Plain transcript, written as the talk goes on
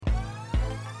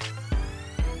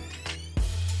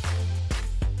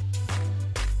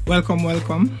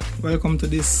Welcome to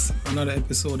this another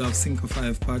episode of Sync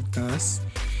 5 podcast.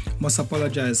 Must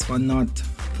apologize for not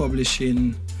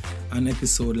publishing an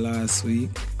episode last week.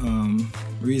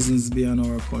 Reasons beyond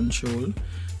our control.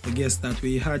 The guest that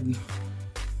we had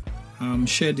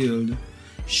scheduled,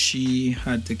 she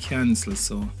had to cancel,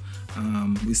 so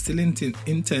we still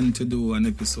intend to do an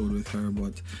episode with her,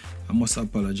 but I must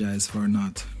apologize for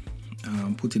not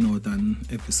putting out an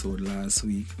episode last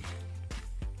week.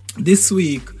 This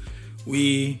week,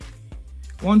 we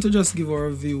want to just give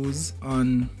our views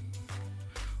on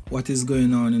what is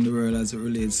going on in the world as it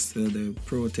relates to the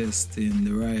protesting,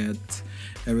 the riot,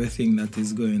 everything that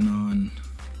is going on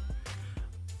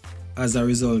as a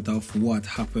result of what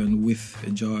happened with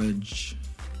George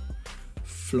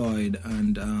Floyd.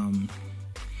 And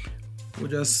we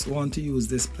just want to use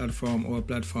this platform, our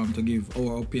platform, to give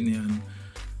our opinion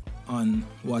on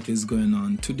what is going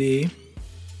on. Today,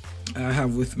 I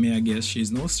have with me a guest.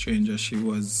 She's no stranger. She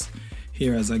was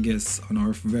here as a guest on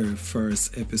our very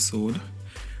first episode.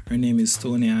 Her name is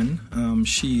Toni-Ann.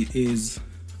 She is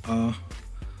a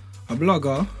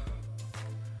blogger,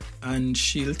 and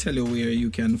she'll tell you where you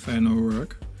can find her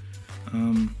work.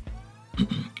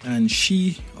 And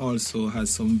she also has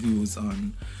some views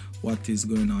on what is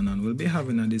going on, and we'll be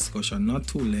having a discussion, not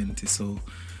too lengthy. So,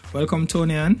 welcome,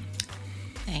 Toni-Ann.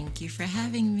 Thank you for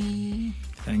having me.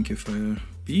 Thank you for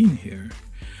being here.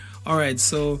 All right,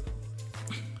 so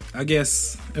I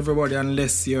guess everybody,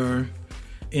 unless you're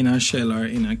in a shell or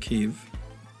in a cave,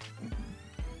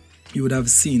 you would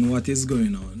have seen what is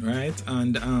going on, right?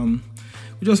 And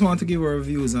we just want to give our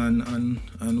views on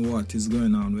what is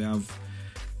going on. We have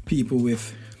people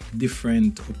with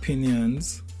different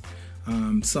opinions,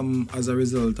 some as a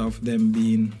result of them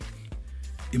being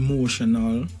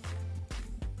emotional,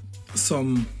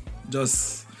 some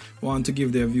just want to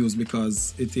give their views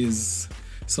because it is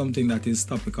something that is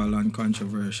topical and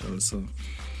controversial. So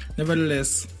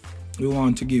nevertheless, we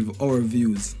want to give our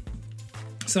views.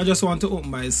 So I just want to open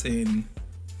by saying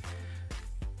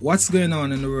what's going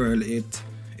on in the world, it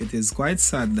is quite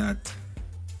sad that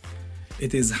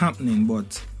it is happening,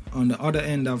 but on the other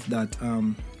end of that,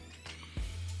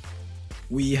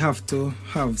 we have to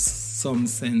have some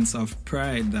sense of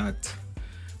pride that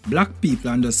Black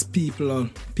people and just people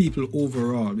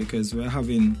overall, because we're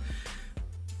having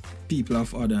people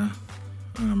of other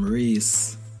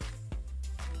race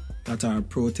that are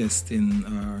protesting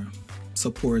or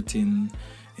supporting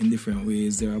in different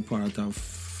ways. They're a part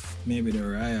of maybe the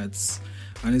riots,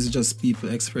 and it's just people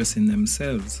expressing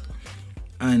themselves.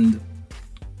 And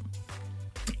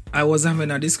I was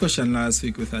having a discussion last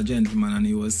week with a gentleman, and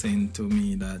he was saying to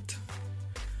me that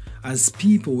as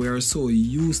people, we are so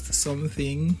used to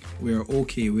something, we are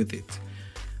okay with it.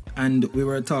 And we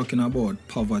were talking about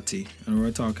poverty, and we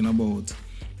were talking about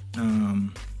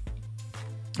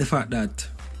the fact that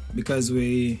because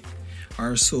we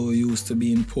are so used to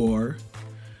being poor,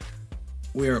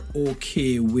 we are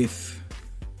okay with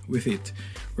it.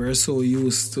 We're so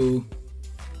used to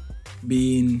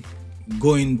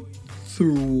going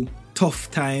through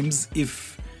tough times. If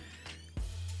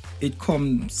it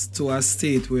comes to a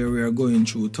state where we are going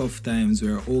through tough times,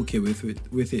 we're okay with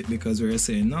it because we're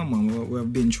saying, no man, we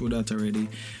have been through that already.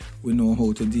 We know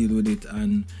how to deal with it,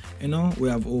 and we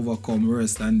have overcome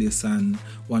worse than this, and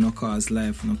want to cause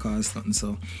life, no cause nothing.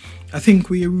 So I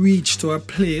think we reach to a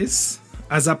place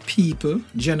as a people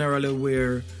generally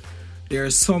where there are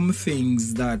some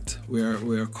things that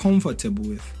we're comfortable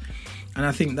with. And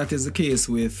I think that is the case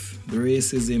with the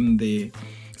racism, the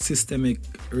systemic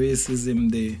racism,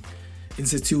 the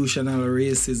institutional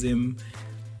racism,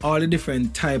 all the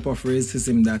different type of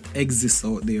racism that exists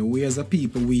out there. We as a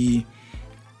people, we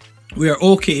are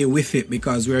okay with it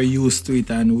because we are used to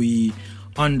it and we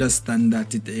understand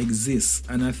that it exists.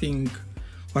 And I think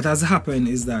what has happened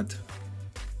is that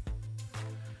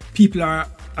people are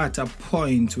at a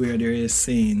point where they're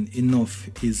saying enough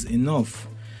is enough.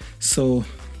 So,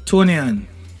 Toni-Ann,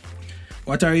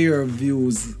 what are your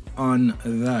views on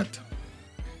that?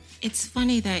 It's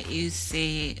funny that you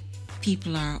say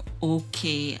people are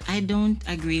okay. I don't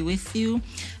agree with you.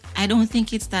 I don't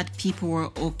think it's that people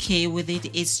were okay with it.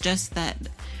 It's just that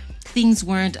things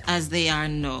weren't as they are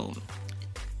now.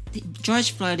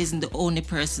 George Floyd isn't the only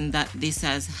person that this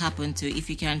has happened to. If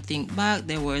you can think back,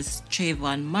 there was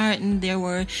Trayvon Martin. There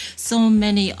were so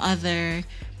many other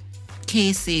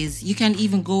cases. You can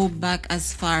even go back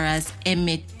as far as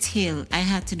Emmett Till. I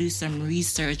had to do some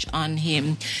research on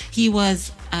him. He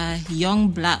was a young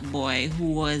black boy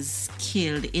who was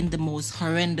killed in the most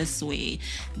horrendous way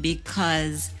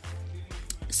because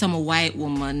some white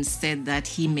woman said that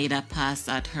he made a pass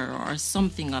at her or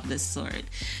something of the sort.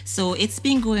 So it's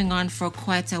been going on for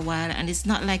quite a while, and it's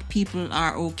not like people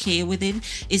are okay with it.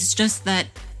 It's just that...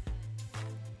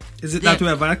 Is it that we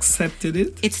have accepted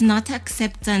it? It's not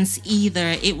acceptance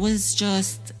either. It was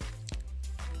just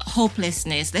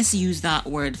hopelessness. Let's use that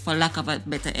word for lack of a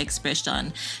better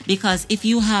expression. Because if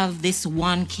you have this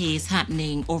one case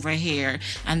happening over here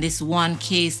and this one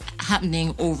case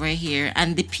happening over here,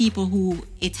 and the people who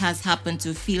it has happened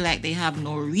to feel like they have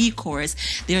no recourse,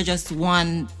 they're just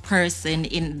one person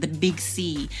in the big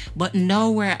sea. But now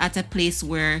we're at a place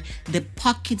where the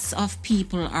pockets of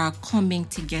people are coming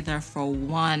together for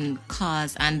one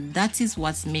cause, and that is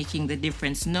what's making the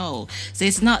difference now. So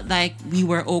it's not like we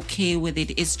were okay with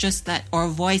it. It's just that our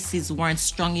voices weren't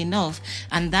strong enough,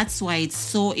 and that's why it's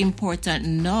so important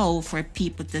now for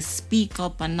people to speak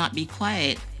up and not be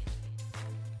quiet.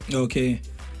 Okay.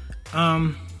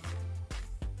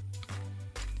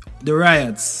 The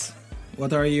riots,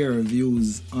 what are your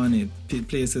views on it?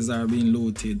 Places are being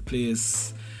looted,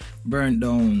 place burnt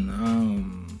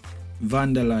down,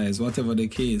 vandalized, whatever the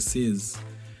case is.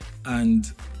 And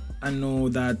I know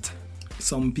that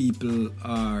some people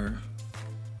are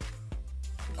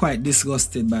quite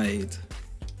disgusted by it.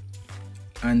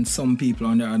 And some people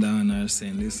on the other hand are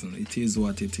saying, listen, it is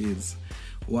what it is.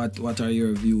 What are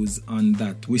your views on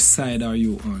that? Which side are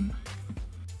you on?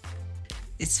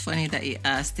 It's funny that you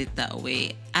asked it that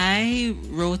way. I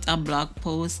wrote a blog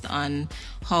post on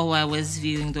how I was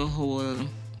viewing the whole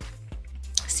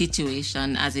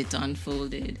situation as it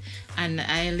unfolded. And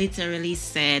I literally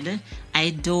said, I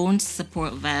don't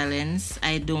support violence.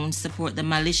 I don't support the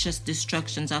malicious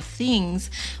destructions of things.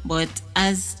 But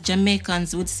as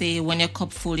Jamaicans would say, when your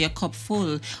cup full, your cup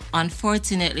full.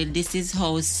 Unfortunately, this is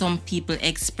how some people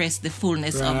express the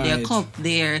fullness of their cup.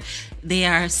 They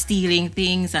are stealing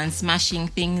things and smashing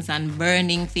things and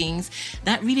burning things.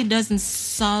 That really doesn't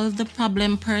solve the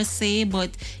problem per se,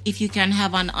 but if you can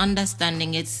have an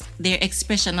understanding, it's their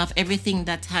expression of everything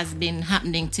that has been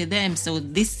happening to them. So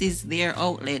this is their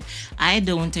outlet. I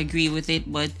don't agree with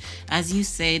it, but as you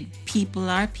said, people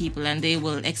are people and they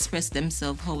will express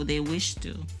themselves how they wish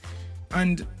to.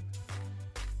 And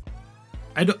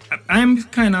I'm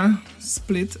kind of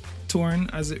split, torn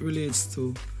as it relates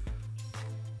to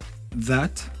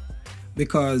that,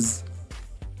 because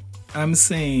I'm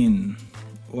saying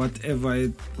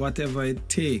whatever it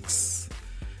takes.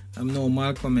 I'm no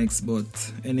Malcolm X,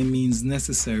 but any means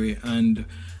necessary, and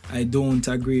I don't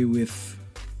agree with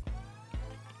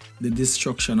the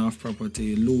destruction of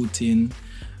property, looting,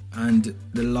 and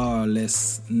the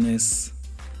lawlessness.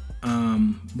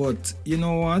 But you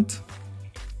know what?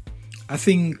 I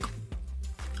think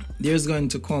there's going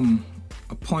to come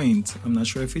a point, I'm not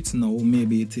sure if it's now,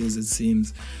 maybe it is, it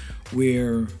seems,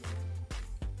 where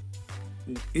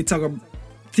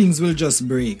things will just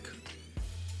break.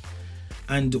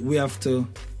 And we have to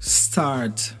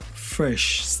start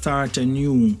fresh, start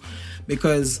anew,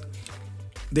 because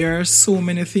there are so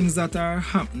many things that are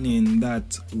happening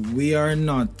that we are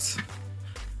not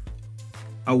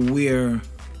aware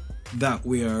that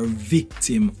we are a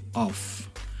victim of.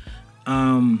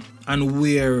 And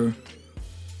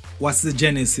what's the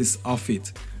genesis of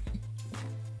it?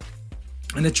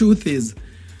 And the truth is,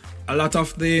 a lot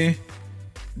of the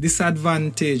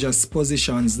disadvantageous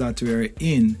positions that we're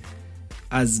in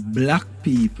as black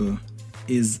people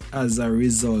is as a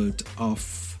result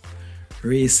of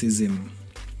racism.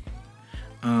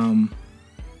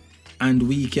 And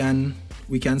we can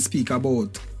speak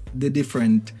about the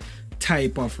different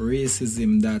type of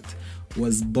racism that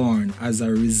was born as a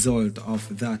result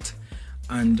of that,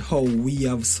 and how we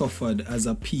have suffered as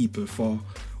a people for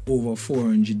over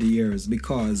 400 years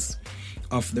because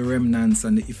of the remnants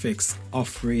and the effects of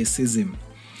racism.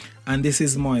 And this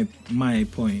is my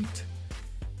point.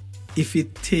 If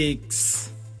it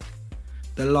takes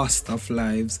the loss of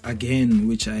lives, again,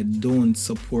 which I don't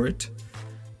support,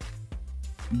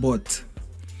 but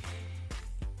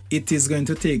it is going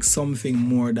to take something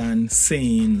more than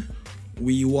saying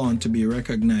we want to be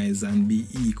recognized and be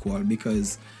equal,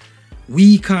 because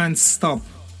we can't stop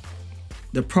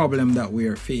the problem that we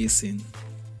are facing.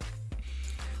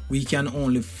 We can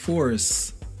only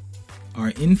force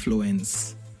or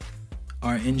influence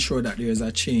or ensure that there is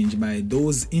a change by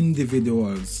those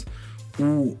individuals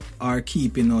who are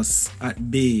keeping us at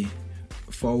bay,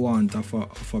 for want of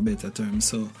a better term.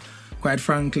 So quite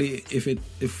frankly, if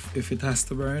it has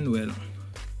to burn, well,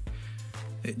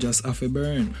 it just have to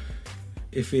burn.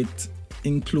 If it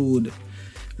include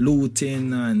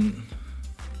looting and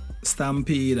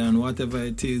stampede and whatever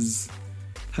it is,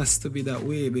 has to be that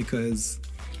way, because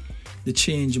the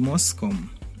change must come.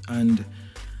 And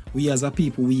we as a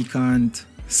people, we can't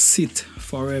sit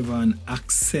forever and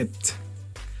accept.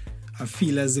 I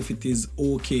feel as if it is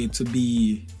okay to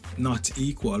be not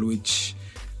equal, which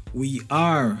we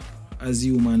are as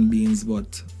human beings,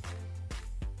 but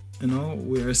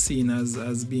we are seen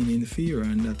as being inferior,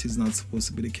 and that is not supposed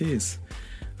to be the case.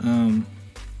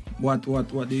 What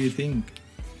do you think?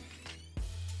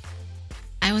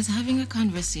 I was having a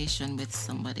conversation with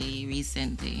somebody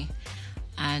recently,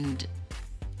 and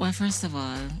well, first of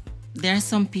all, there are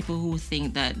some people who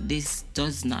think that this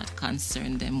does not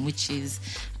concern them, which is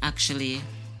actually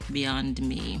beyond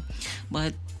me.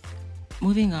 But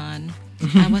moving on,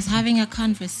 I was having a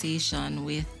conversation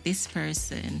with this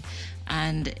person,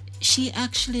 and she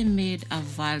actually made a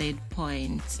valid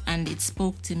point, and it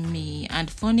spoke to me. And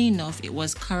funny enough, it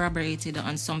was corroborated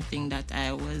on something that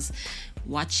I was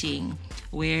watching,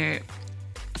 where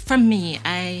for me,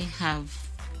 I have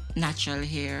natural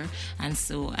hair, and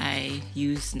so I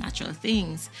use natural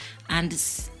things. And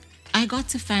I got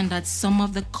to find that some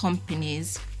of the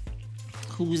companies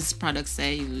whose products I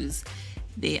use,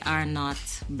 they are not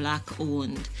black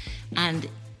owned. And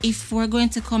if we're going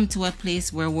to come to a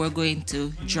place where we're going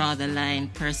to draw the line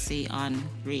per se on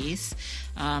race,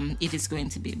 if it's going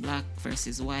to be black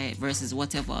versus white versus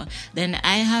whatever, then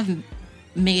I have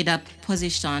made a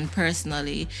position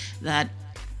personally that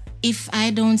if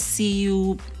I don't see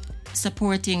you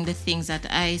supporting the things that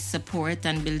I support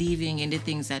and believing in the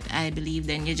things that I believe,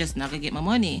 then you're just not gonna get my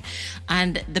money.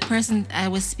 And the person I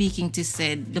was speaking to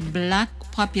said the black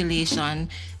population,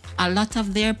 a lot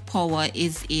of their power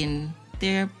is in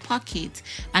their pocket,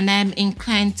 and I'm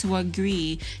inclined to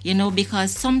agree,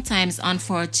 because sometimes,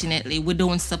 unfortunately, we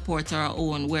don't support our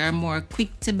own. We're more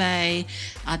quick to buy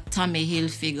a Tommy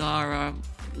Hilfiger or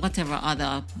whatever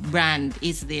other brand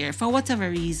is there for whatever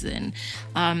reason,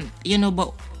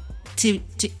 but to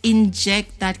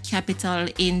inject that capital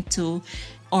into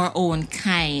our own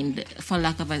kind, for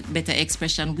lack of a better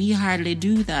expression, we hardly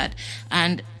do that.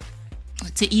 And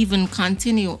to even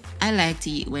continue, I like to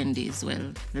eat Wendy's,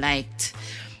 and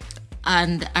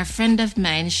a friend of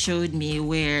mine showed me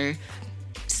where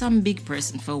some big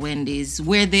person for Wendy's,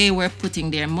 where they were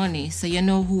putting their money. So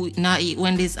who not eat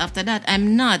Wendy's after that?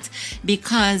 I'm not,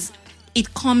 because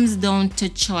it comes down to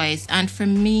choice. And for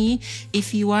me,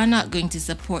 if you are not going to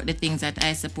support the things that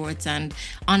I support and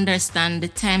understand the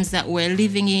times that we're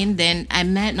living in, then I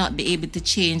might not be able to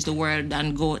change the world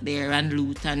and go out there and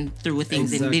loot and throw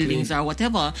things in buildings or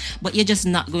whatever. But you're just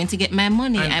not going to get my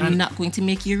money. I'm not going to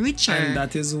make you richer. And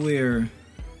that is where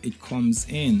it comes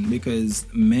in, because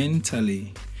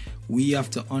mentally, we have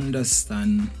to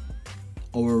understand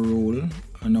our role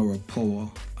and our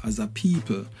power as a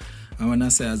people. And when I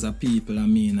say as a people, I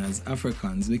mean as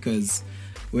Africans, because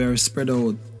we are spread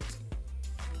out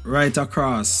right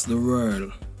across the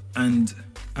world. And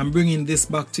I'm bringing this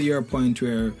back to your point,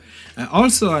 where I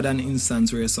also had an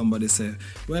instance where somebody said,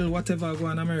 well, whatever go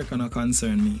in America not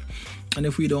concern me. And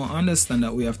if we don't understand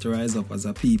that we have to rise up as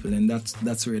a people, and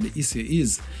that's where the issue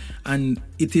is. And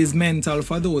it is mental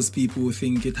for those people who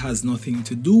think it has nothing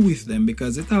to do with them,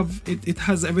 because it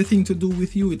has everything to do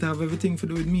with you. It have everything to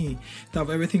do with me. It have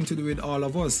everything to do with all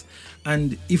of us.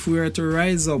 And if we are to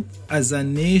rise up as a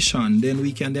nation, then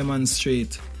we can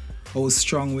demonstrate how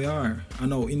strong we are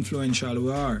and how influential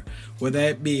we are, whether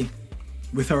it be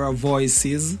with our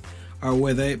voices or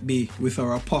whether it be with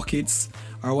our pockets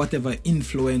or whatever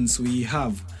influence we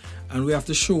have. And we have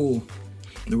to show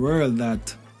the world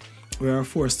that we are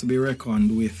forced to be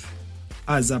reckoned with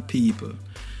as a people.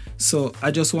 So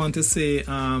I just want to say,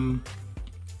 and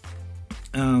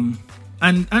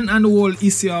the whole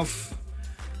issue of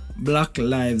Black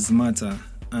Lives Matter,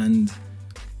 and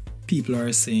people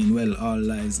are saying, well, all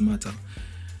lives matter.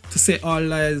 To say all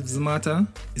lives matter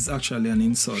is actually an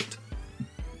insult.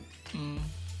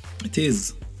 It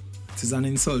is an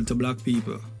insult to black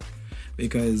people,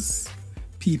 because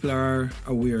people are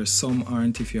aware, some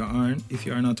aren't. If you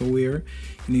are not aware,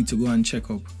 you need to go and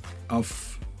check up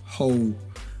of how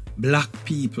black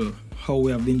people, how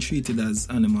we have been treated as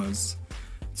animals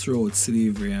throughout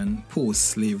slavery and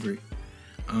post-slavery,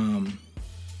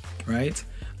 right?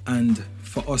 And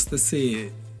for us to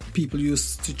say people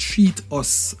used to treat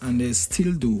us, and they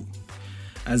still do,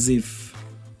 as if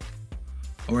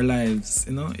our lives,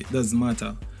 it doesn't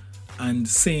matter. And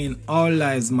saying all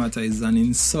lives matter is an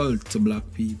insult to black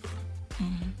people.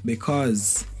 Mm-hmm.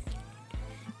 Because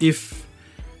if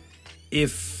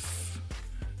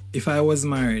I was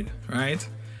married, right,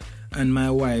 and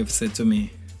my wife said to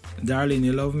me, darling,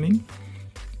 you love me?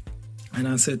 And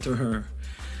I said to her,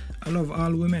 I love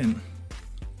all women.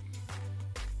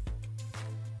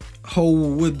 How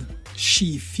would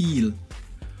she feel?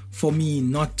 for me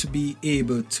not to be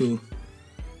able to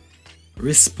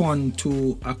respond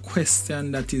to a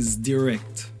question that is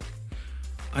direct,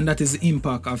 and that is the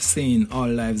impact of saying all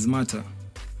lives matter,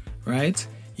 right?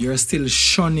 You're still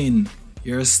shunning,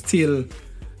 you're still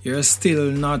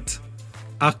not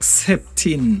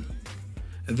accepting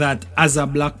that as a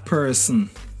black person,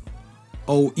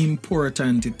 how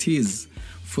important it is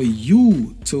for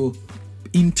you to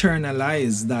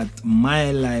internalize that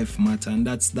my life matter, and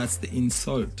that's the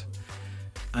insult.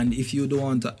 And if you don't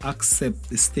want to accept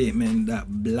the statement that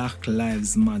Black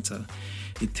lives matter,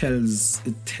 it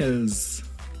tells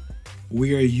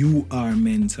where you are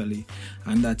mentally,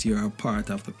 and that you're a part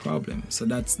of the problem. So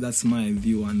that's my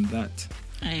view on that.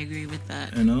 I agree with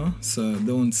that. You know, so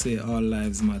don't say all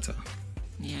lives matter.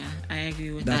 Yeah, I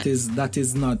agree with that. That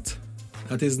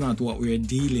is not what we're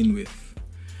dealing with.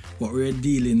 What we're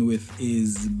dealing with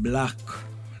is Black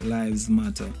lives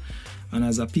matter, and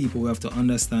as a people, we have to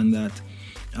understand that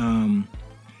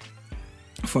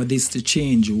for this to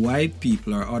change, white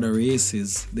people or other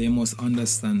races, they must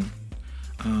understand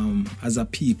as a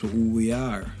people who we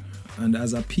are, and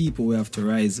as a people we have to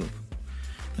rise up.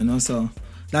 You know, so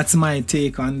that's my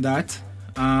take on that.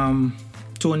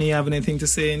 Tony, you have anything to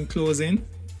say in closing?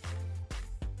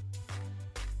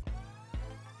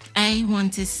 I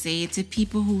want to say to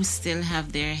people who still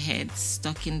have their heads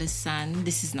stuck in the sand,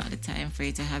 this is not the time for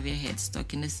you to have your head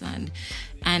stuck in the sand.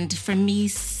 And for me,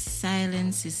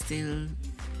 silence is still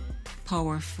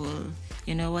powerful.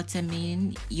 You know what I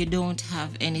mean? You don't have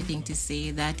anything to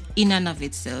say that in and of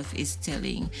itself is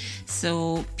telling.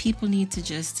 So people need to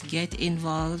just get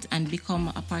involved and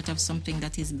become a part of something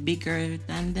that is bigger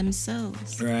than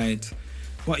themselves. Right.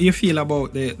 What you feel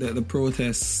about the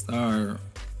protests, or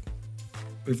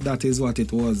if that is what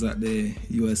it was at the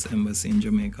U.S. Embassy in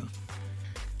Jamaica?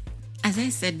 As I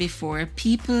said before,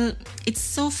 people, it's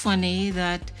so funny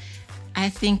that I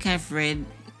think I've read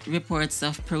reports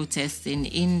of protests in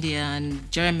India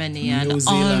and Germany and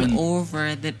all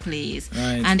over the place.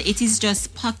 Right. And it is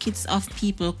just pockets of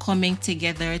people coming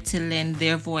together to lend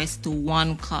their voice to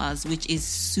one cause, which is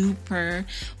super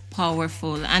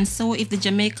powerful. And so if the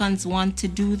Jamaicans want to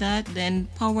do that, then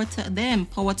power to them,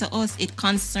 power to us. It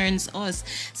concerns us.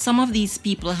 Some of these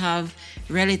people have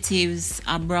relatives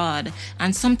abroad,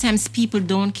 and sometimes people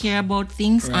don't care about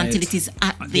things until it is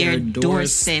at their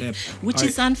doorstep, which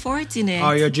is unfortunate.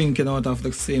 Or you're drinking out of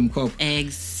the same cup.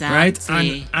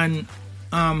 Exactly. Right?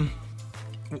 And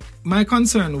my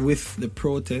concern with the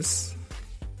protests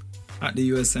at the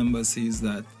US Embassy is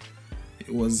that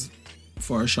it was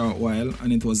for a short while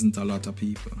and it wasn't a lot of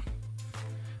people.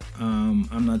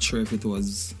 I'm not sure if it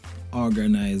was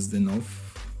organized enough,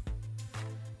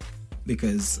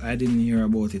 because I didn't hear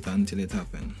about it until it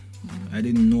happened. I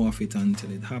didn't know of it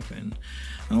until it happened.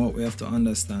 And what we have to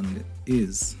understand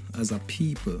is, as a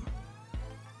people,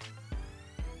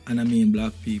 and I mean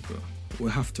Black people,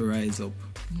 we have to rise up.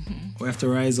 We have to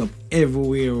rise up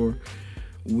everywhere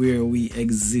where we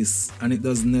exist. And it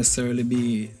doesn't necessarily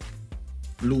be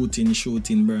looting,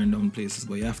 shooting, burn down places,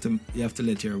 but you have to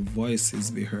let your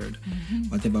voices be heard.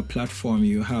 Whatever platform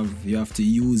you have to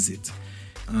use it.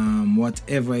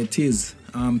 Whatever it is.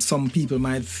 Some people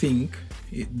might think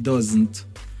it doesn't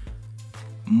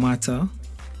matter,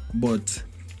 but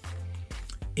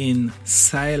in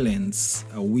silence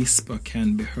a whisper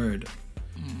can be heard.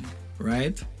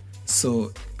 Right?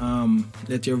 So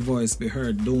let your voice be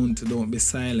heard. Don't be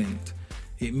silent.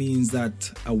 It means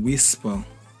that a whisper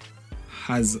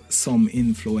has some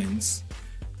influence,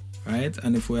 right?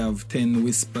 And if we have 10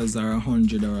 whispers or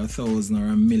 100 or 1,000 or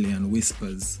 1,000,000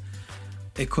 whispers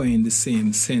echoing the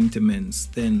same sentiments,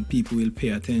 then people will pay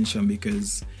attention,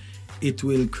 because it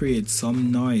will create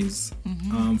some noise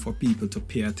for people to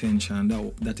pay attention.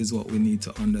 That is what we need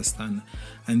to understand.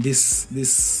 And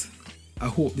this I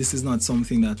hope this is not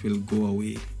something that will go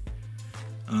away.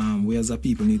 We as a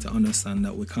people need to understand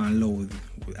that we can't allow.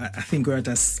 I think we're at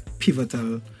a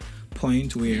pivotal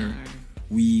point where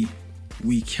we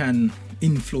can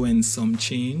influence some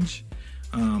change.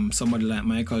 Somebody like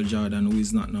Michael Jordan, who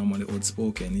is not normally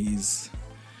outspoken, he's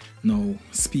now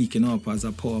speaking up as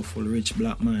a powerful rich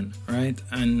Black man, right?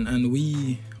 And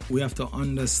we have to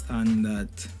understand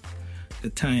that the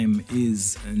time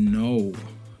is now.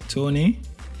 Tony?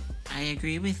 I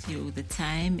agree with you. The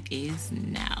time is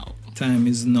now. Time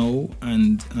is now,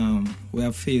 and we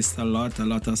have faced a lot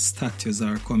of statues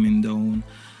are coming down,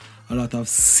 a lot of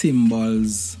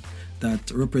symbols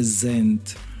that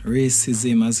represent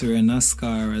racism, as we're in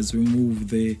NASCAR, as we move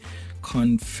the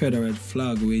Confederate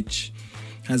flag, which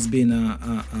has been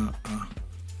a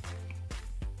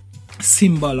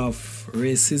symbol of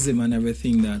racism and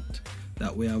everything that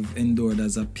that we have endured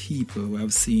as a people. We're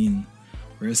seeing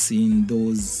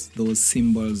those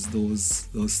symbols,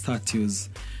 those statues,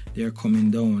 they're coming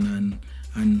down,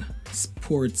 and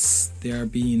sports, they are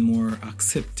being more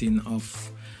accepting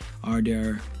of, or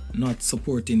they're not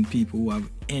supporting people who have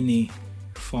any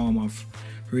form of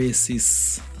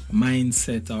racist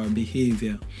mindset or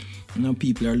behavior.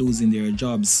 People are losing their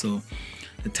jobs, so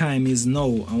the time is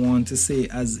now. I want to say,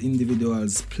 as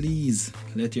individuals, please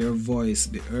let your voice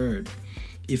be heard.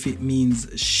 If it means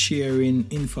sharing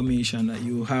information that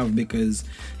you have, because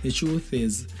the truth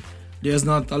is, there's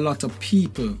not a lot of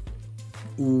people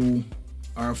who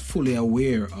are fully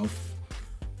aware of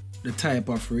the type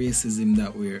of racism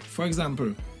that we're. For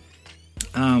example,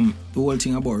 the whole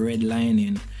thing about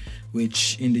redlining,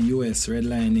 which in the US,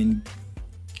 redlining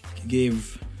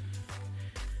gave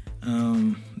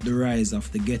the rise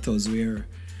of the ghettos, where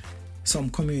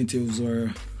some communities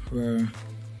were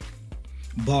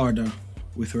bordered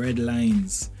with red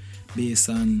lines based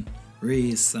on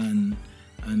race and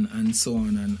so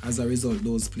on, and as a result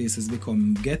those places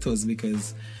become ghettos,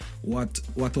 because what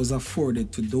was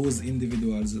afforded to those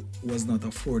individuals was not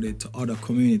afforded to other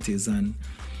communities, and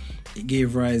it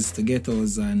gave rise to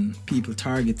ghettos and people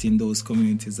targeting those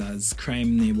communities as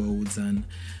crime neighborhoods, and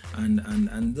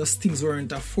those things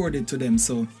weren't afforded to them.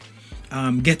 So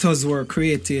ghettos were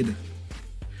created.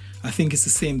 I think it's the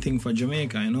same thing for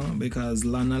Jamaica, because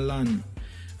land,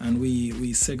 and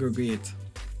we separate,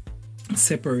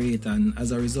 and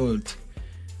as a result,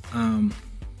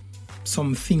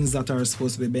 some things that are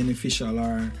supposed to be beneficial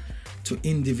are to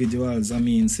individuals.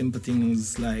 Simple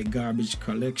things like garbage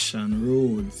collection,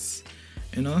 roads,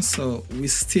 so we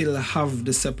still have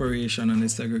the separation and the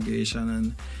segregation,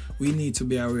 and we need to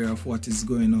be aware of what is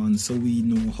going on so we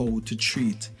know how to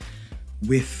treat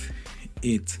with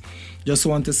it. Just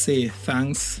want to say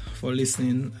thanks for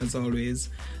listening, as always.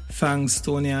 Thanks,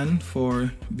 Toni-Ann,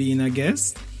 for being a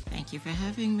guest. Thank you for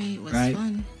having me. It was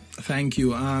fun. Thank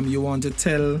you. You want to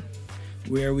tell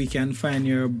where we can find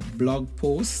your blog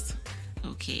post?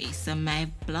 Okay, so my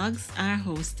blogs are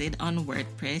hosted on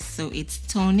WordPress. So it's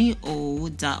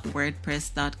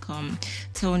tonio.wordpress.com.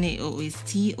 Tonio is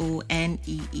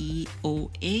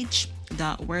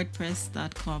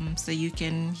TONEEOH.wordpress.com. So you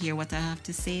can hear what I have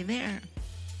to say there.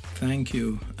 Thank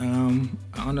you. I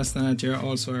understand that you're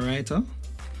also a writer.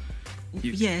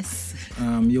 Yes.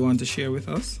 You want to share with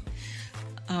us?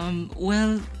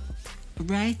 Well,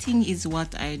 writing is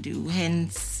what I do,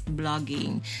 hence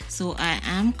blogging. So I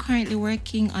am currently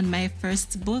working on my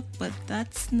first book, but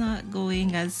that's not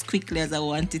going as quickly as I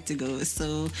want it to go.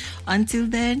 So until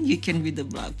then, you can read the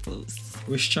blog posts.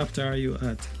 Which chapter are you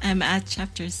at? I'm at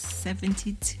chapter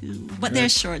 72, but they're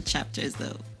short chapters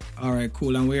though. All right,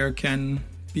 cool. And where can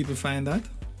people find that?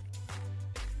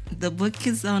 The book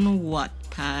is on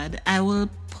Wattpad. I will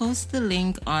post the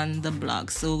link on the blog.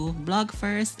 So blog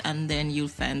first, and then you'll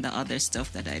find the other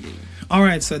stuff that I do. All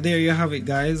right, so there you have it,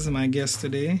 guys. My guest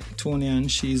today, Toni-Ann,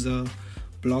 she's a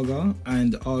blogger,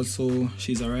 and also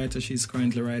she's a writer. She's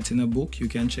currently writing a book. You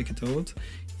can check it out.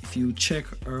 If you check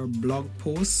her blog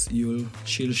post,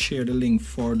 she'll share the link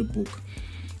for the book.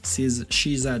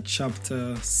 She's at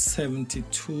chapter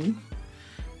 72.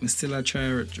 I'm still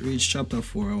trying to reach chapter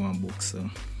 4 of one book, so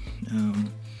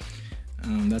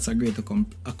that's a great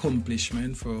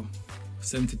accomplishment for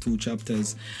 72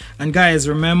 chapters. And guys,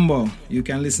 remember, you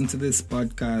can listen to this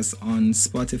podcast on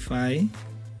Spotify,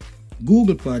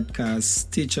 Google Podcasts,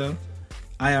 Stitcher,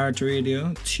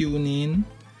 iHeartRadio, TuneIn,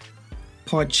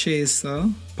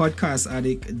 Podchaser, Podcast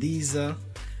Addict, Deezer,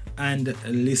 and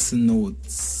Listen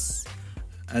Notes.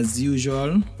 As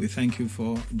usual, we thank you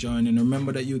for joining.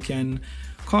 Remember that you can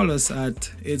call us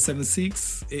at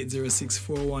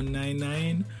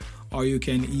 876-806-4199, or you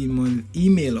can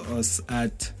email us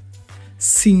at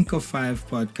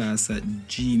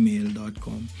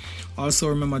synco5podcast@gmail.com. Also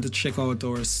remember to check out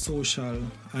our social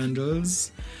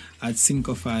handles at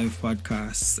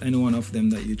Synco5Podcasts. Any one of them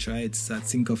that you try, it's at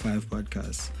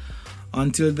Synco5Podcasts.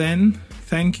 Until then,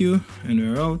 thank you, and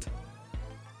we're out.